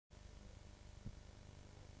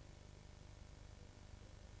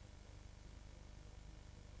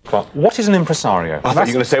clerk. What is an impresario? I thought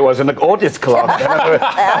you were going to say I was an audience clerk. They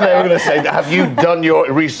were going to say, have you done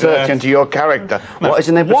your research into your character? No. What is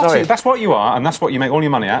an impresario? That's what you are, and that's what you make all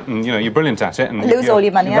your money at, and you know you're brilliant at it. And lose all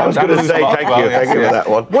your money at. I was going to say thank you for that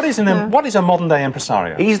one. What is a modern day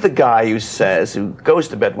impresario? He's the guy who goes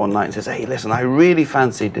to bed one night and says, hey, listen, I really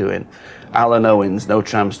fancy doing Alan Owen's No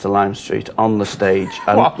Tramps to Lime Street on the stage.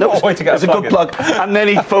 And what a way to get a good plug. And then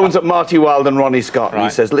he phones up Marty Wilde and Ronnie Scott and he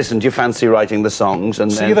says, listen, do you fancy writing the songs?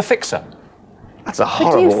 And so you're the fixer? That's a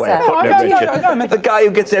horrible way of putting it, Richard. The guy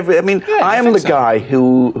who gets I mean, I am the guy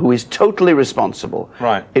who is totally responsible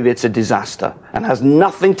if it's a disaster and has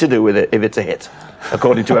nothing to do with it if it's a hit,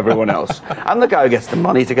 according to everyone else. I'm the guy who gets the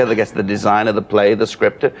money together, gets the designer, the play, the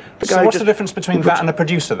script. So what's the difference between that and a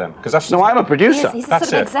producer then? No, I'm a producer. He's a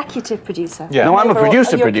sort of executive producer. Yeah. No, I'm a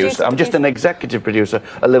producer. I'm just an executive producer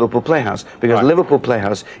at Liverpool Playhouse because Liverpool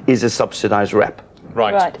Playhouse is a subsidised rep.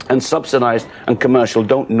 Right. And subsidised and commercial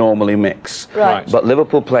don't normally mix. Right. But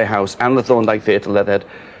Liverpool Playhouse and the Thorndike Theatre Leatherhead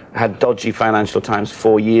had dodgy financial times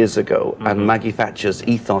 4 years ago, and Maggie Thatcher's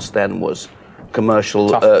ethos then was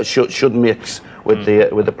commercial should mix with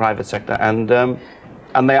the private sector, and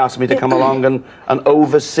they asked me to come along and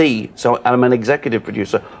oversee. So I'm an executive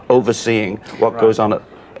producer overseeing what goes on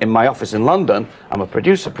in my office in London. I'm a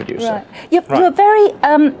producer. Right. You were very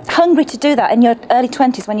hungry to do that in your early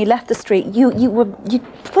 20s when you left the street. You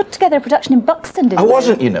put together a production in Buxton, didn't you? I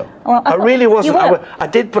wasn't, you know. Well, I really wasn't. I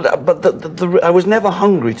did put, but I was never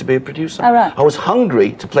hungry to be a producer. Oh, right. I was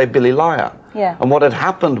hungry to play Billy Liar. Yeah. And what had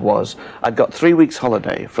happened was I'd got 3 weeks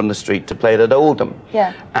holiday from the street to play it at Oldham.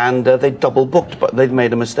 Yeah. And they double booked, but they'd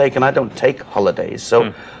made a mistake, and I don't take holidays.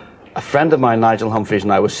 So a friend of mine, Nigel Humphreys,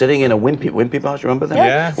 and I were sitting in a Wimpy bar, do you remember that?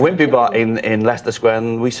 Yeah. Wimpy bar in Leicester Square,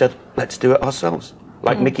 and we said, let's do it ourselves.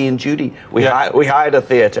 Like Mickey and Judy. We hired a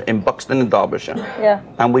theatre in Buxton in Derbyshire. Yeah.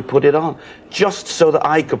 And we put it on, just so that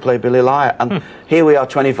I could play Billy Liar. And here we are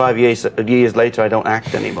 25 years later, I don't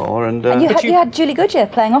act anymore. And you had Julie Goodyear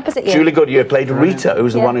playing opposite you. Julie Goodyear played Rita,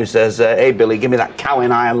 who's the one who says, hey Billy, give me that cow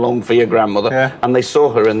in iron lung for your grandmother. Yeah. And they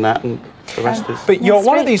saw her in that, and the rest is... But you're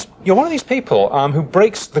one of these people who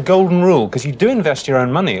breaks the golden rule, because you do invest your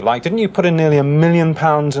own money. Like, didn't you put in nearly £1 million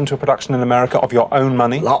into a production in America of your own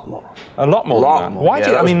mony? A lot more. A lot more than that.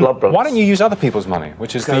 Why don't you use other people's money,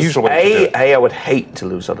 which is the usual way to do it? A, I would hate to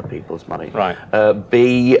lose other people's money. Right.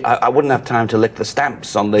 B, I wouldn't have time to lick the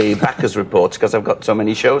stamps on the backers' reports because I've got so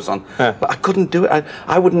many shows on. Yeah. But I couldn't do it.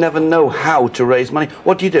 I would never know how to raise money.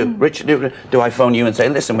 What do you do? Richard, do I phone you and say,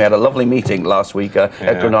 listen, we had a lovely meeting last week at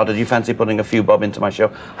Granada. Do you fancy putting a few bob into my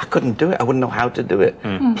show? I couldn't do it. I wouldn't know how to do it.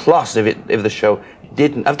 Plus, if the show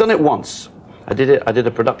didn't... I've done it once. I did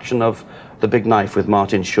a production of The Big Knife with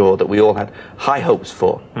Martin Shaw that we all had high hopes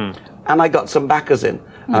for. And I got some backers in.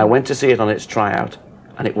 And I went to see it on its tryout.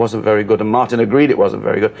 And it wasn't very good. And Martin agreed it wasn't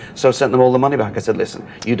very good. So I sent them all the money back. I said, listen,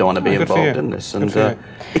 you don't want to be involved in this. And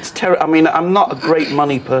it's terrible. I mean, I'm not a great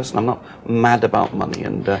money person. I'm not mad about money.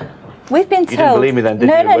 And... we've been told... You didn't believe me then, did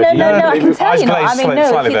you? No, I can tell you not. I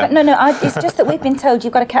mean, it's just that we've been told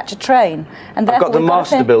you've got to catch a train. And I've got the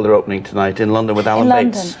Master Builder opening tonight in London with Alan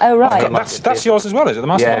Bates. Oh, right. That's yours as well, is it? The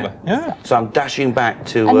Master Builder? Yeah. So I'm dashing back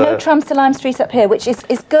to... And No Tramps to Lime Street up here, which is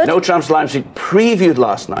good. No Tramps to Lime Street previewed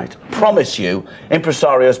last night. Promise you,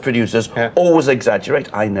 impresarios, producers always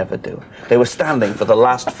exaggerate. I never do. They were standing for the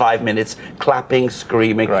last 5 minutes, clapping,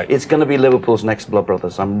 screaming. It's going to be Liverpool's next Blood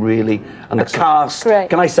Brothers. I'm really... And the cast,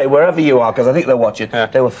 can I say, wherever you are, because I think they're watching,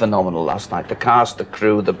 they were phenomenal last night. The cast, the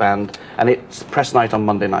crew, the band, and it's press night on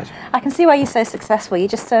Monday night. I can see why you're so successful. You're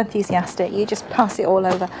just so enthusiastic. You just pass it all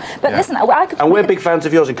over. But listen, and we're big fans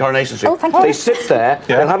of yours in Coronation Street. Oh, thank you. They sit there,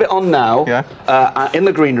 they'll have it on now, in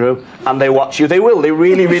the green room, and they watch you. They will. They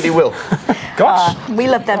really, really will. Gosh. We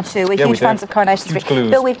love them too. We're huge fans of Coronation Street.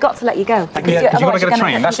 Bill, we've got to let you go. Because you've got to get a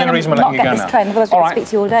train. That's the only reason we're letting you go now. Otherwise we're going to speak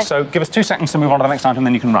to you all day. So give us 2 seconds to move on to the next item, and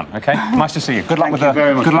then you can run, OK? Nice to see you. Good luck with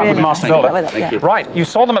the Master Builder. Thank you. Right, you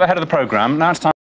saw them at the head of the programme. Now it's time...